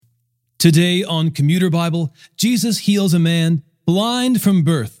Today on Commuter Bible, Jesus heals a man blind from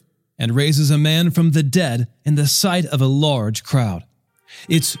birth and raises a man from the dead in the sight of a large crowd.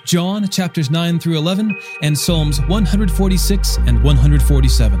 It's John chapters 9 through 11 and Psalms 146 and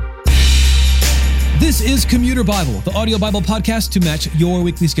 147. This is Commuter Bible, the audio Bible podcast to match your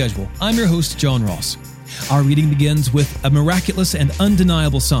weekly schedule. I'm your host, John Ross. Our reading begins with a miraculous and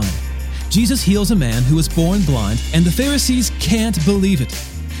undeniable sign. Jesus heals a man who was born blind, and the Pharisees can't believe it.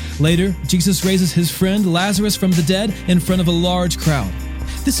 Later, Jesus raises his friend Lazarus from the dead in front of a large crowd.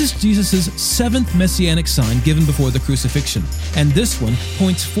 This is Jesus' seventh messianic sign given before the crucifixion, and this one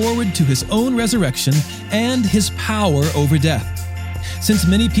points forward to his own resurrection and his power over death. Since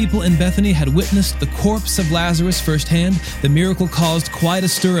many people in Bethany had witnessed the corpse of Lazarus firsthand, the miracle caused quite a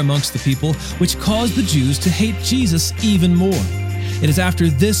stir amongst the people, which caused the Jews to hate Jesus even more. It is after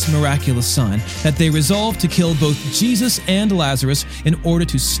this miraculous sign that they resolved to kill both Jesus and Lazarus in order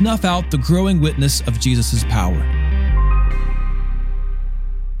to snuff out the growing witness of Jesus' power.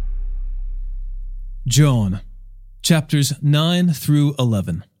 John, chapters 9 through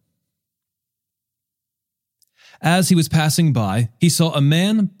 11. As he was passing by, he saw a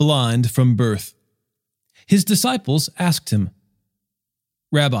man blind from birth. His disciples asked him,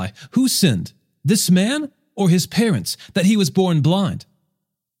 "Rabbi, who sinned, this man or his parents, that he was born blind?"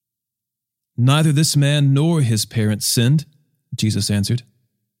 "Neither this man nor his parents sinned," Jesus answered.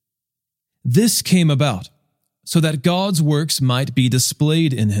 "This came about so that God's works might be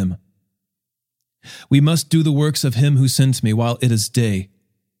displayed in him. We must do the works of him who sent me while it is day.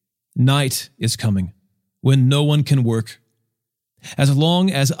 Night is coming, when no one can work. As long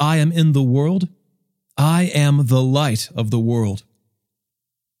as I am in the world, I am the light of the world."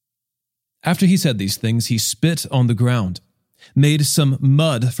 After he said these things, he spit on the ground, made some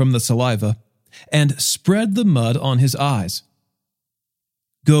mud from the saliva, and spread the mud on his eyes.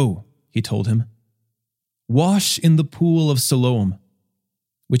 "Go," he told him, "wash in the pool of Siloam,"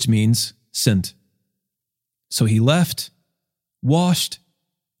 which means sent. So he left, washed,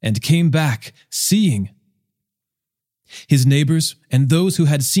 and came back, seeing. His neighbors and those who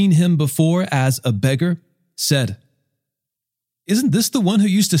had seen him before as a beggar said, "Isn't this the one who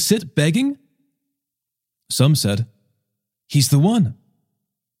used to sit begging?" Some said, "He's the one."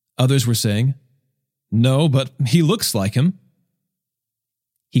 Others were saying, "No, but he looks like him."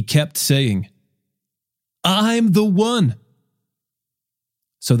 He kept saying, "I'm the one."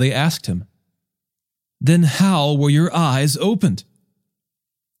 So they asked him, "Then how were your eyes opened?"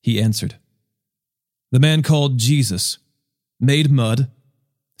 He answered, "The man called Jesus made mud,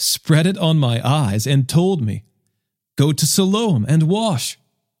 spread it on my eyes, and told me, 'Go to Siloam and wash.'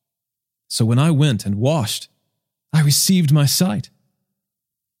 So when I went and washed, I received my sight."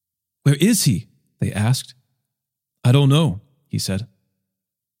 "Where is he?" they asked. "I don't know," he said.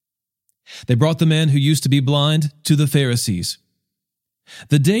 They brought the man who used to be blind to the Pharisees.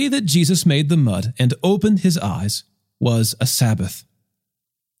 The day that Jesus made the mud and opened his eyes was a Sabbath.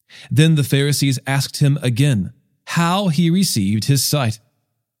 Then the Pharisees asked him again how he received his sight.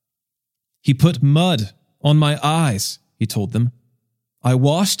 "He put mud on my eyes," he told them. "I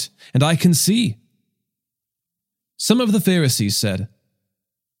washed, and I can see." Some of the Pharisees said,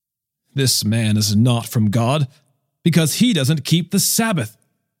 "This man is not from God, because he doesn't keep the Sabbath."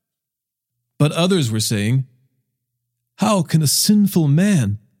 But others were saying, "How can a sinful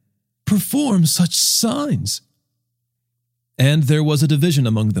man perform such signs?" And there was a division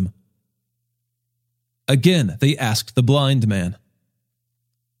among them. Again they asked the blind man,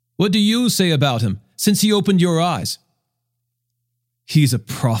 "What do you say about him, since he opened your eyes?" "He's a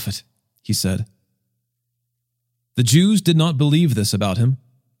prophet," he said. The Jews did not believe this about him,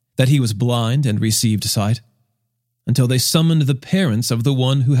 that he was blind and received sight, until they summoned the parents of the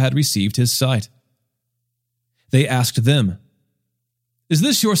one who had received his sight. They asked them, "Is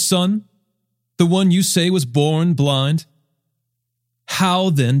this your son, the one you say was born blind?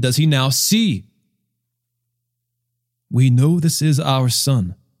 How then does he now see?" "We know this is our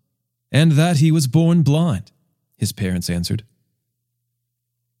son, and that he was born blind," his parents answered.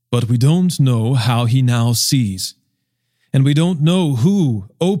 "But we don't know how he now sees, and we don't know who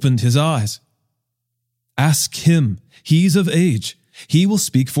opened his eyes. Ask him, he's of age, he will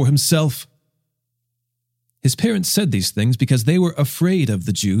speak for himself." His parents said these things because they were afraid of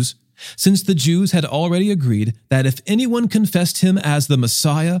the Jews, since the Jews had already agreed that if anyone confessed him as the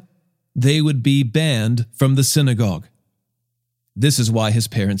Messiah, they would be banned from the synagogue. This is why his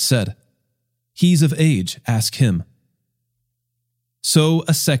parents said, "He's of age, ask him." So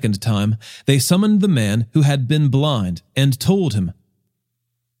a second time they summoned the man who had been blind and told him,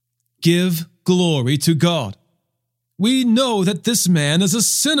 "Give glory to God. We know that this man is a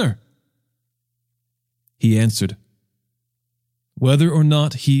sinner." He answered, "Whether or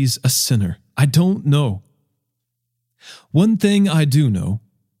not he's a sinner, I don't know. One thing I do know,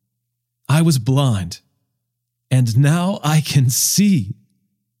 I was blind, and now I can see."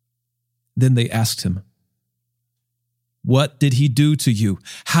 Then they asked him, "What did he do to you?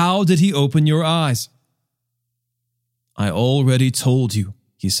 How did he open your eyes?" "I already told you,"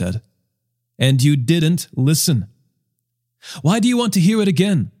 he said, "and you didn't listen. Why do you want to hear it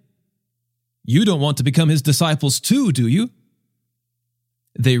again? You don't want to become his disciples too, do you?"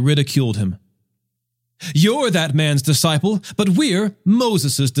 They ridiculed him. "You're that man's disciple, but we're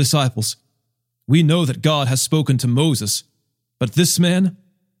Moses' disciples. We know that God has spoken to Moses, but this man,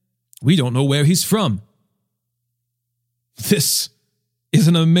 we don't know where he's from." "This is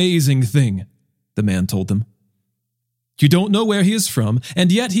an amazing thing," the man told them. "You don't know where he is from,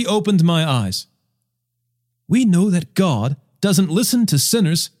 and yet he opened my eyes. We know that God doesn't listen to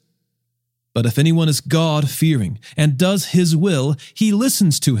sinners, but if anyone is God-fearing and does his will, he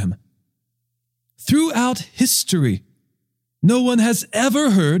listens to him. Throughout history, no one has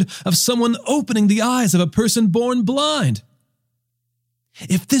ever heard of someone opening the eyes of a person born blind.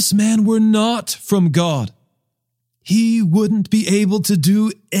 If this man were not from God, he wouldn't be able to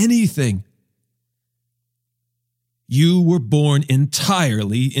do anything." "You were born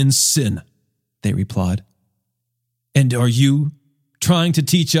entirely in sin," they replied. "And are you trying to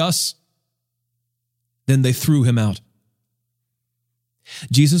teach us?" Then they threw him out.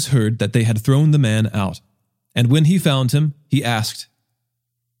 Jesus heard that they had thrown the man out, and when he found him, he asked,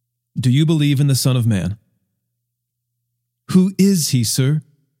 "Do you believe in the Son of Man?" "Who is he, sir,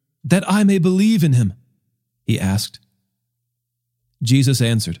 that I may believe in him?" he asked. Jesus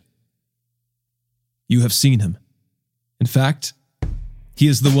answered, "You have seen him. In fact, he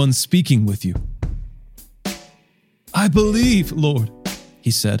is the one speaking with you." "I believe, Lord,"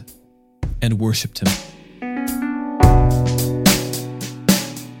 he said, and worshipped him.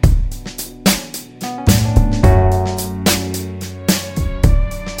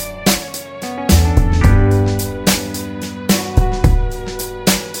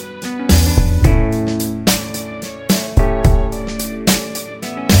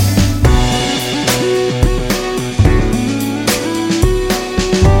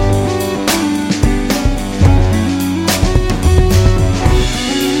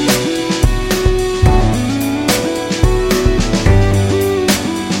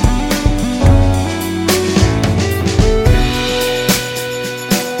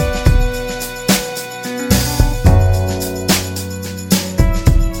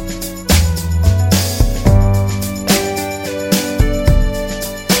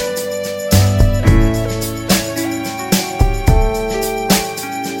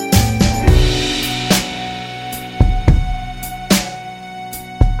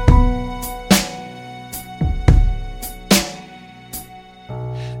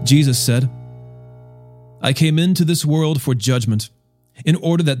 Jesus said, "I came into this world for judgment, in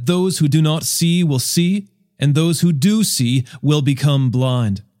order that those who do not see will see, and those who do see will become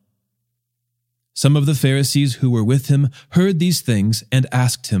blind." Some of the Pharisees who were with him heard these things and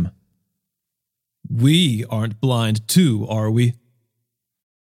asked him, "We aren't blind too, are we?"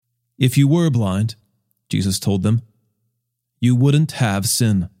 "If you were blind," Jesus told them, "you wouldn't have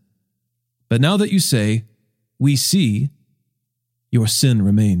sin. But now that you say, 'We see,' your sin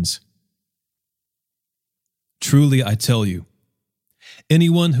remains. Truly I tell you,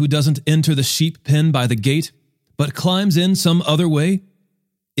 anyone who doesn't enter the sheep pen by the gate, but climbs in some other way,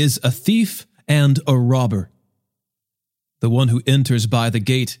 is a thief and a robber. The one who enters by the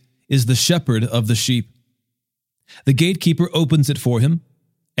gate is the shepherd of the sheep. The gatekeeper opens it for him,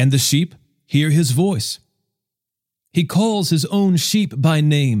 and the sheep hear his voice. He calls his own sheep by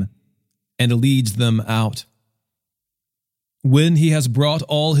name and leads them out. When he has brought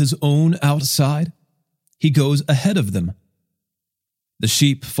all his own outside, he goes ahead of them. The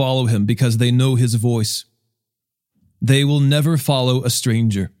sheep follow him because they know his voice. They will never follow a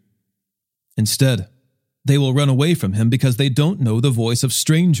stranger. Instead, they will run away from him because they don't know the voice of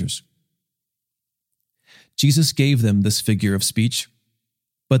strangers." Jesus gave them this figure of speech,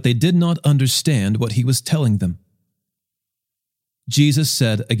 but they did not understand what he was telling them. Jesus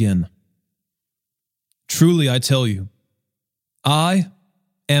said again, "Truly I tell you, I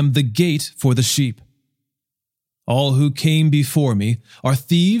am the gate for the sheep. All who came before me are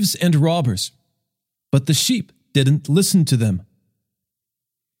thieves and robbers, but the sheep didn't listen to them.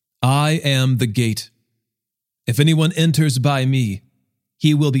 I am the gate. If anyone enters by me,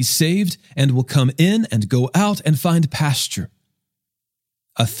 he will be saved and will come in and go out and find pasture.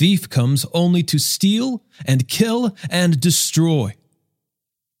 A thief comes only to steal and kill and destroy.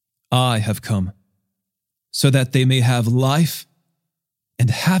 I have come so that they may have life and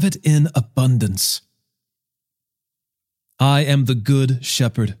have it in abundance. I am the good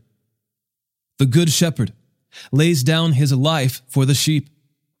shepherd. The good shepherd lays down his life for the sheep.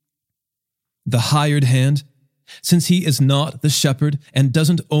 The hired hand, since he is not the shepherd and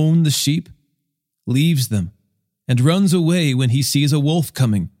doesn't own the sheep, leaves them and runs away when he sees a wolf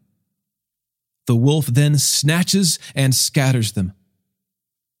coming. The wolf then snatches and scatters them.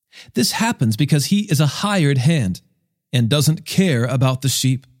 This happens because he is a hired hand and doesn't care about the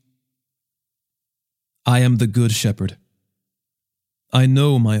sheep. I am the good shepherd. I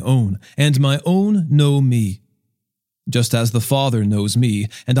know my own, and my own know me, just as the Father knows me,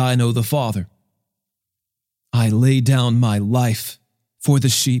 and I know the Father. I lay down my life for the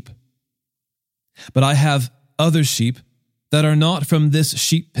sheep. But I have other sheep that are not from this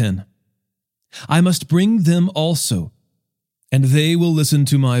sheep pen. I must bring them also, and they will listen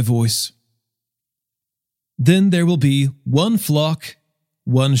to my voice. Then there will be one flock,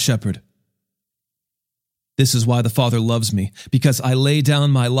 one shepherd. This is why the Father loves me, because I lay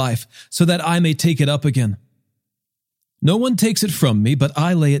down my life so that I may take it up again. No one takes it from me, but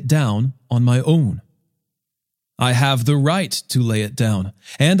I lay it down on my own. I have the right to lay it down,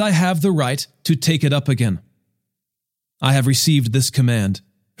 and I have the right to take it up again. I have received this command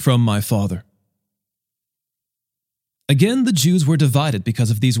from my Father. Again, the Jews were divided because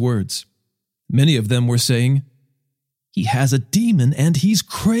of these words. Many of them were saying, "He has a demon and he's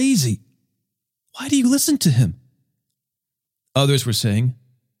crazy. Why do you listen to him?" Others were saying,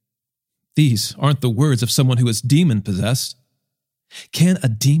 "These aren't the words of someone who is demon-possessed. Can a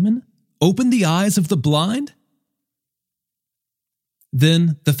demon open the eyes of the blind?"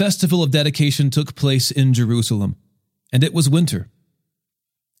 Then the festival of dedication took place in Jerusalem, and it was winter.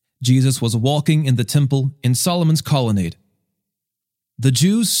 Jesus was walking in the temple in Solomon's colonnade. The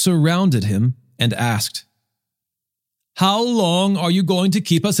Jews surrounded him and asked, "How long are you going to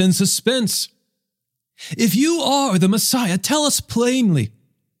keep us in suspense? If you are the Messiah, tell us plainly."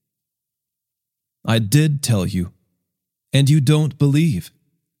 "I did tell you, and you don't believe,"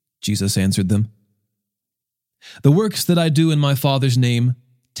 Jesus answered them. "The works that I do in my Father's name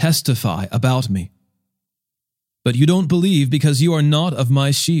testify about me. But you don't believe because you are not of my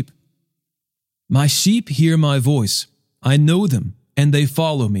sheep. My sheep hear my voice. I know them, and they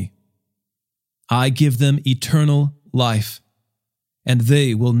follow me. I give them eternal life, and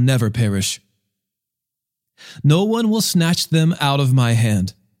they will never perish. No one will snatch them out of my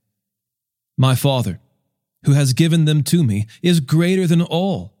hand. My Father, who has given them to me, is greater than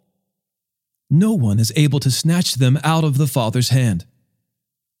all. No one is able to snatch them out of the Father's hand.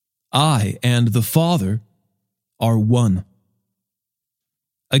 I and the Father are one."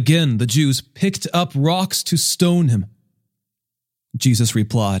 Again, the Jews picked up rocks to stone him. Jesus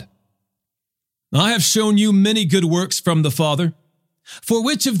replied, "I have shown you many good works from the Father. For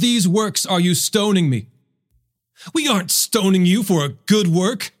which of these works are you stoning me?" "We aren't stoning you for a good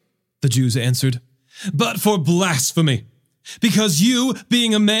work," the Jews answered, "but for blasphemy, because you,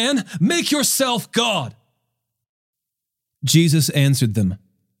 being a man, make yourself God." Jesus answered them,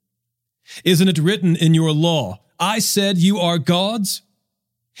 "Isn't it written in your law, 'I said you are gods'?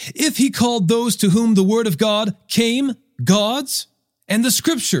 If he called those to whom the word of God came gods, and the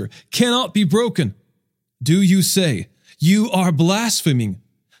scripture cannot be broken, do you say, 'You are blaspheming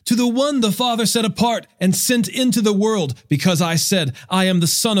to the one the Father set apart and sent into the world, because I said, I am the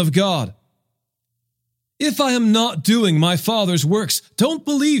Son of God'? If I am not doing my Father's works, don't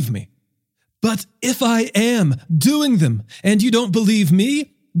believe me. But if I am doing them, and you don't believe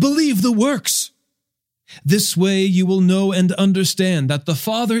me, believe the works. This way you will know and understand that the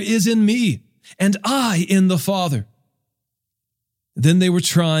Father is in me, and I in the Father." Then they were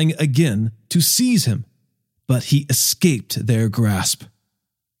trying again to seize him, but he escaped their grasp.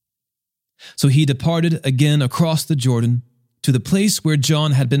 So he departed again across the Jordan to the place where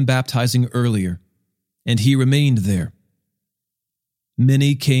John had been baptizing earlier, and he remained there.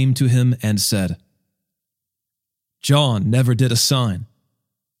 Many came to him and said, "John never did a sign,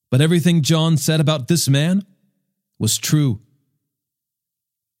 but everything John said about this man was true."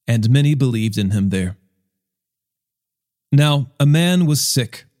 And many believed in him there. Now a man was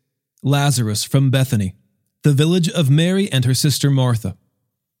sick, Lazarus from Bethany, the village of Mary and her sister Martha.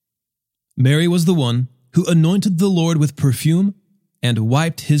 Mary was the one who anointed the Lord with perfume and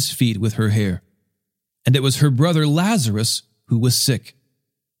wiped his feet with her hair, and it was her brother Lazarus who was sick.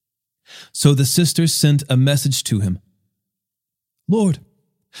 So the sisters sent a message to him, "Lord,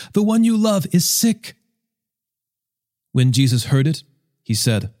 the one you love is sick." When Jesus heard it, he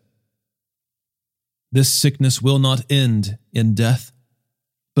said, "This sickness will not end in death,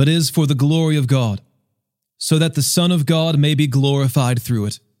 but is for the glory of God, so that the Son of God may be glorified through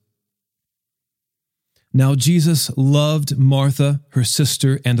it." Now Jesus loved Martha, her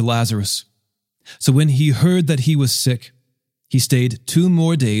sister, and Lazarus. So when he heard that he was sick, he stayed 2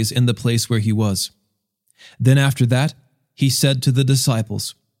 more days in the place where he was. Then after that, he said to the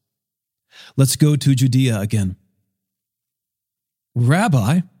disciples, "Let's go to Judea again."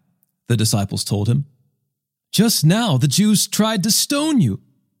 "Rabbi," the disciples told him, "just now the Jews tried to stone you,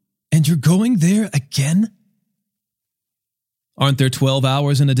 and you're going there again?" "Aren't there 12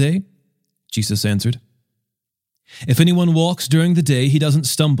 hours in a day?" Jesus answered. "If anyone walks during the day, he doesn't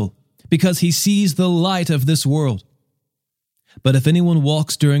stumble, because he sees the light of this world. But if anyone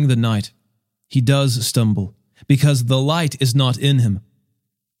walks during the night, he does stumble, because the light is not in him."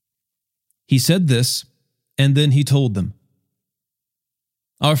 He said this, and then he told them,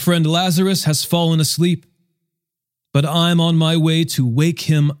 "Our friend Lazarus has fallen asleep, but I'm on my way to wake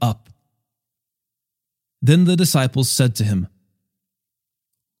him up." Then the disciples said to him,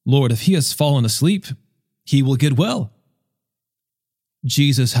 "Lord, if he has fallen asleep, he will get well."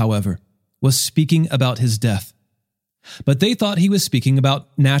 Jesus, however, was speaking about his death, but they thought he was speaking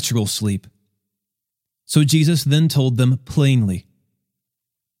about natural sleep. So Jesus then told them plainly,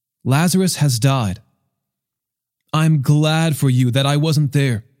 "Lazarus has died. I'm glad for you that I wasn't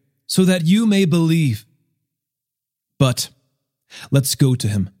there, so that you may believe. But let's go to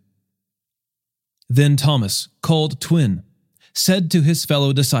him." Then Thomas, called Twin, said to his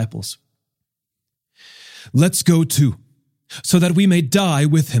fellow disciples, "Let's go too, so that we may die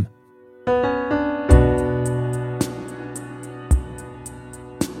with him."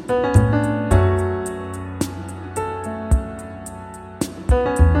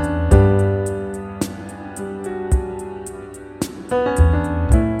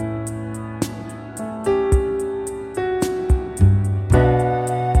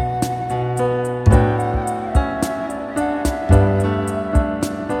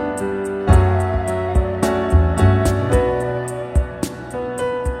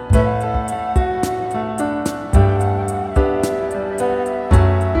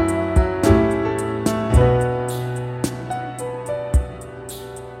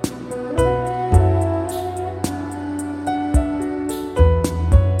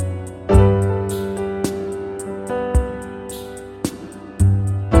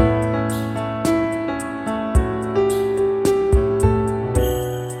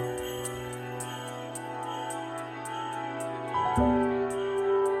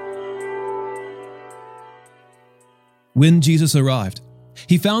 When Jesus arrived,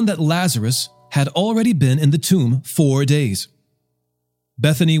 he found that Lazarus had already been in the tomb 4 days.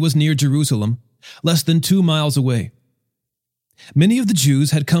 Bethany was near Jerusalem, less than 2 miles away. Many of the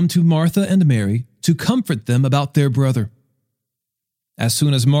Jews had come to Martha and Mary to comfort them about their brother. As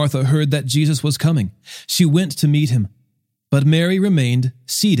soon as Martha heard that Jesus was coming, she went to meet him, but Mary remained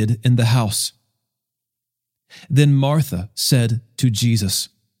seated in the house. Then Martha said to Jesus,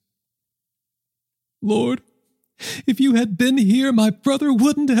 "Lord, if you had been here, my brother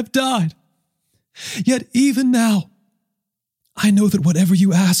wouldn't have died. Yet even now, I know that whatever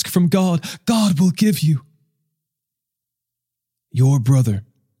you ask from God, God will give you." "Your brother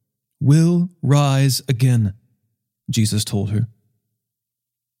will rise again," Jesus told her.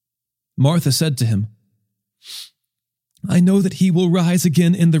 Martha said to him, "I know that he will rise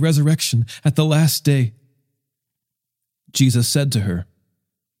again in the resurrection at the last day." Jesus said to her,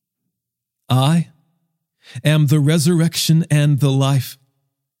 "I am the resurrection and the life.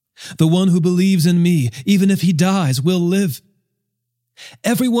 The one who believes in me, even if he dies, will live.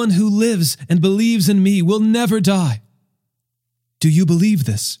 Everyone who lives and believes in me will never die. Do you believe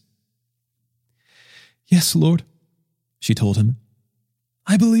this?" "Yes, Lord," she told him.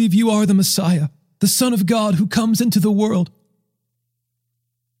 "I believe you are the Messiah, the Son of God who comes into the world."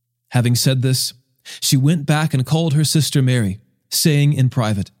 Having said this, she went back and called her sister Mary, saying in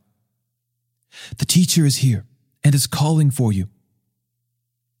private, "The teacher is here and is calling for you."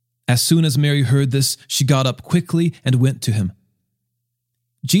 As soon as Mary heard this, she got up quickly and went to him.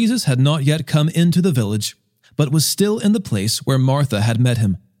 Jesus had not yet come into the village, but was still in the place where Martha had met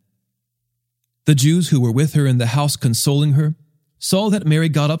him. The Jews who were with her in the house consoling her saw that Mary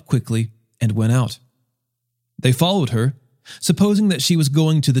got up quickly and went out. They followed her, supposing that she was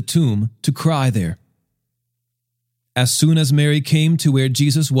going to the tomb to cry there. As soon as Mary came to where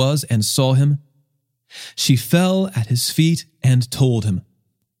Jesus was and saw him, she fell at his feet and told him,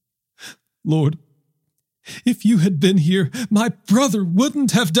 "Lord, if you had been here, my brother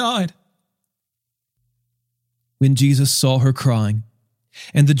wouldn't have died." When Jesus saw her crying,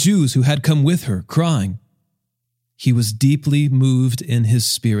 and the Jews who had come with her crying, he was deeply moved in his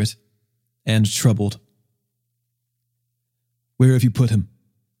spirit and troubled. "Where have you put him?"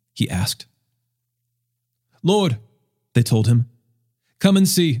 he asked. "Lord," they told him, "come and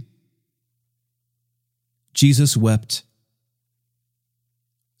see." Jesus wept.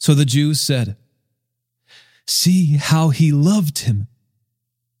 So the Jews said, "See how he loved him."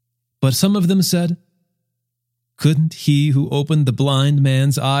 But some of them said, "Couldn't he who opened the blind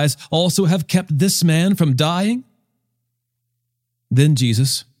man's eyes also have kept this man from dying?" Then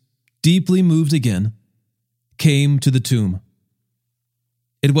Jesus, deeply moved again, came to the tomb.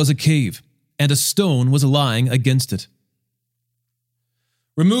 It was a cave, and a stone was lying against it.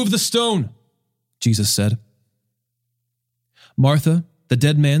 "Remove the stone," Jesus said. Martha, the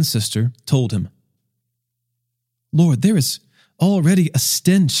dead man's sister, told him, "Lord, there is already a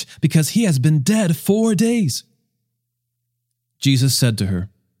stench because he has been dead 4 days." Jesus said to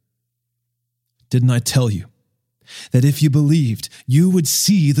her, "Didn't I tell you that if you believed, you would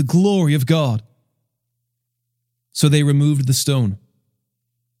see the glory of God?" So they removed the stone.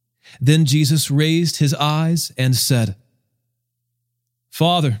 Then Jesus raised his eyes and said,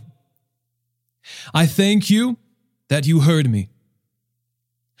 "Father, I thank you that you heard me.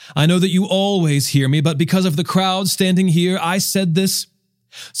 I know that you always hear me, but because of the crowd standing here, I said this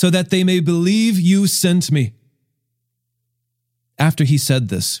so that they may believe you sent me." After he said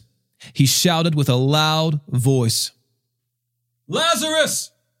this, he shouted with a loud voice, "Lazarus,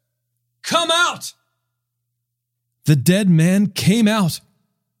 come out!" The dead man came out,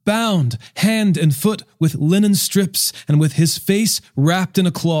 bound hand and foot with linen strips and with his face wrapped in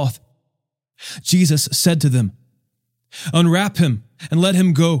a cloth. Jesus said to them, "Unwrap him and let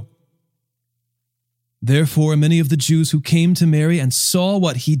him go." Therefore, many of the Jews who came to Mary and saw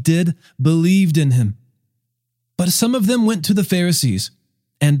what he did believed in him. But some of them went to the Pharisees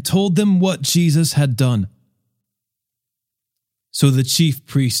and told them what Jesus had done. So the chief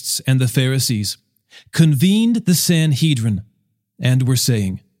priests and the Pharisees convened the Sanhedrin and were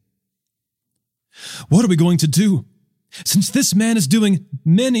saying, "What are we going to do, since this man is doing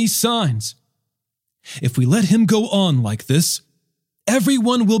many signs? If we let him go on like this,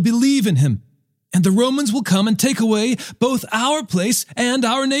 everyone will believe in him, and the Romans will come and take away both our place and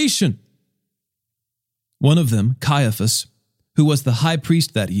our nation." One of them, Caiaphas, who was the high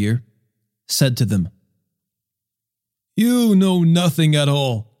priest that year, said to them, "You know nothing at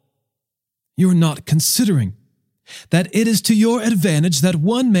all. You're not considering that it is to your advantage that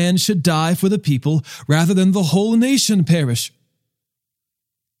one man should die for the people rather than the whole nation perish."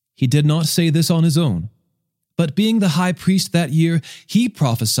 He did not say this on his own, but being the high priest that year, he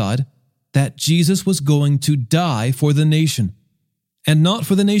prophesied that Jesus was going to die for the nation, and not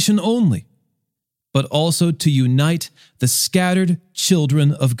for the nation only, but also to unite the scattered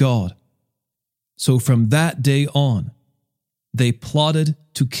children of God. So from that day on, they plotted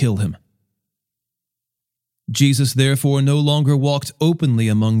to kill him. Jesus therefore no longer walked openly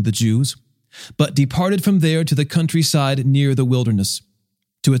among the Jews, but departed from there to the countryside near the wilderness,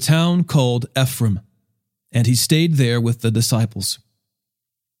 to a town called Ephraim, and he stayed there with the disciples.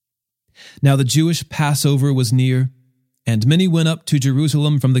 Now the Jewish Passover was near, and many went up to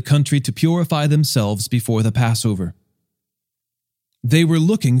Jerusalem from the country to purify themselves before the Passover. They were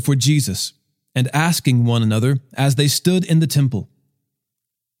looking for Jesus and asking one another as they stood in the temple,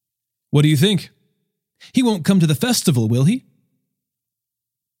 "What do you think? He won't come to the festival, will he?"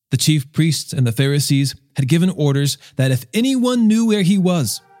 The chief priests and the Pharisees had given orders that if anyone knew where he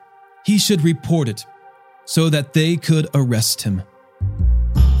was, he should report it, so that they could arrest him.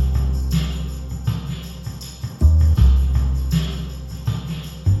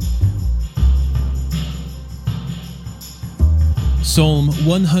 Psalm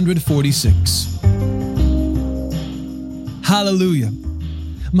 146. Hallelujah!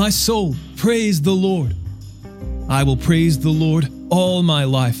 My soul, praise the Lord. I will praise the Lord all my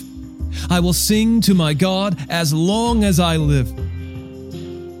life. I will sing to my God as long as I live.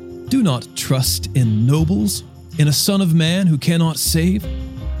 Do not trust in nobles, in a son of man who cannot save.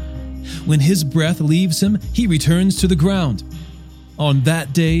 When his breath leaves him, he returns to the ground. On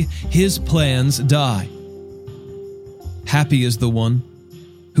that day, his plans die. Happy is the one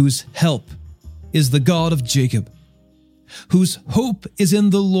whose help is the God of Jacob, whose hope is in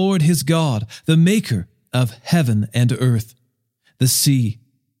the Lord his God, the maker of heaven and earth, the sea,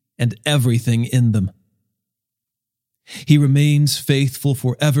 and everything in them. He remains faithful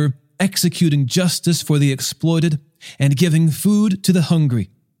forever, executing justice for the exploited and giving food to the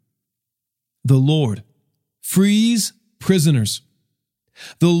hungry. The Lord frees prisoners.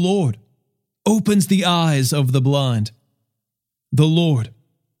 The Lord opens the eyes of the blind. The Lord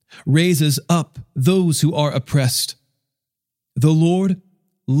raises up those who are oppressed. The Lord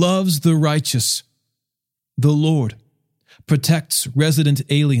loves the righteous. The Lord protects resident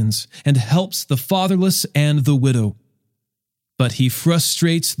aliens, and helps the fatherless and the widow. But he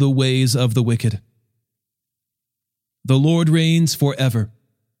frustrates the ways of the wicked. The Lord reigns forever.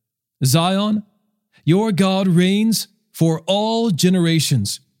 Zion, your God reigns for all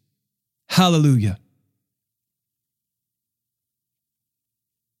generations. Hallelujah.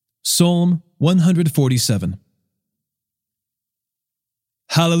 Psalm 147.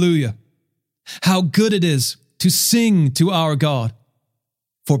 Hallelujah. How good it is to sing to our God,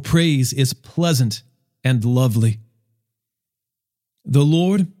 for praise is pleasant and lovely. The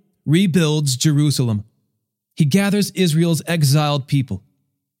Lord rebuilds Jerusalem. He gathers Israel's exiled people.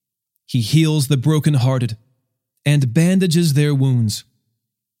 He heals the brokenhearted and bandages their wounds.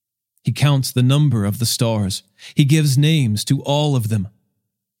 He counts the number of the stars. He gives names to all of them.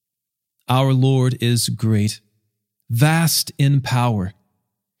 Our Lord is great, vast in power.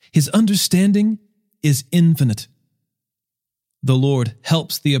 His understanding is infinite. The Lord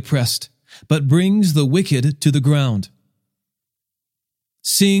helps the oppressed, but brings the wicked to the ground.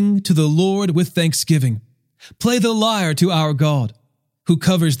 Sing to the Lord with thanksgiving. Play the lyre to our God, who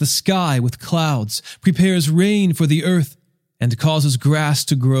covers the sky with clouds, prepares rain for the earth, and causes grass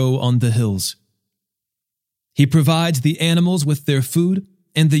to grow on the hills. He provides the animals with their food,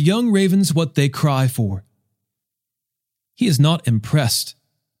 and the young ravens what they cry for. He is not impressed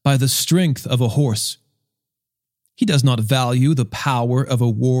by the strength of a horse. He does not value the power of a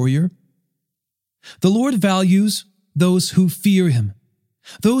warrior. The Lord values those who fear him,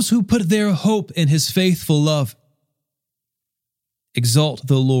 those who put their hope in his faithful love. Exalt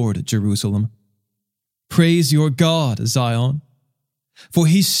the Lord, Jerusalem. Praise your God, Zion. For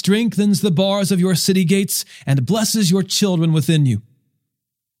he strengthens the bars of your city gates and blesses your children within you.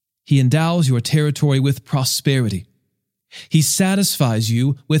 He endows your territory with prosperity. He satisfies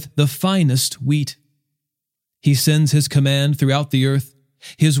you with the finest wheat. He sends his command throughout the earth.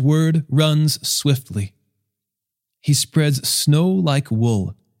 His word runs swiftly. He spreads snow like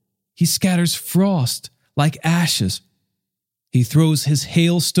wool. He scatters frost like ashes. He throws his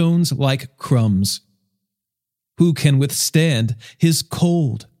hailstones like crumbs. Who can withstand his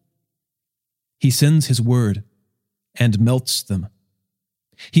cold? He sends his word and melts them.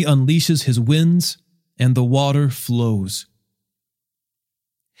 He unleashes his winds, and the water flows.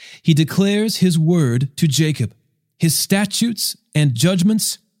 He declares his word to Jacob, his statutes and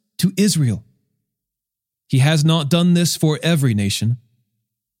judgments to Israel. He has not done this for every nation.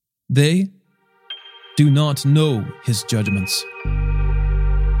 They do not know his judgments.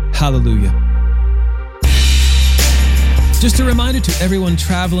 Hallelujah. Just a reminder to everyone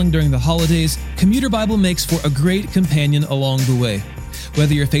traveling during the holidays, Commuter Bible makes for a great companion along the way.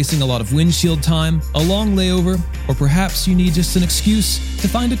 Whether you're facing a lot of windshield time, a long layover, or perhaps you need just an excuse to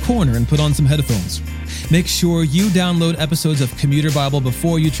find a corner and put on some headphones, make sure you download episodes of Commuter Bible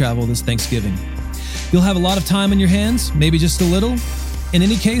before you travel this Thanksgiving. You'll have a lot of time on your hands, maybe just a little. In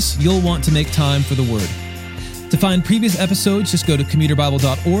any case, you'll want to make time for the Word. To find previous episodes, just go to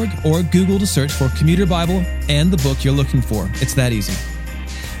commuterbible.org or Google to search for Commuter Bible and the book you're looking for. It's that easy.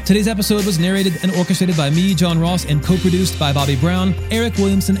 Today's episode was narrated and orchestrated by me, John Ross, and co-produced by Bobby Brown, Eric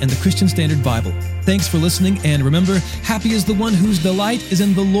Williamson, and the Christian Standard Bible. Thanks for listening, and remember, happy is the one whose delight is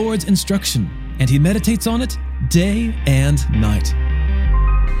in the Lord's instruction, and he meditates on it day and night.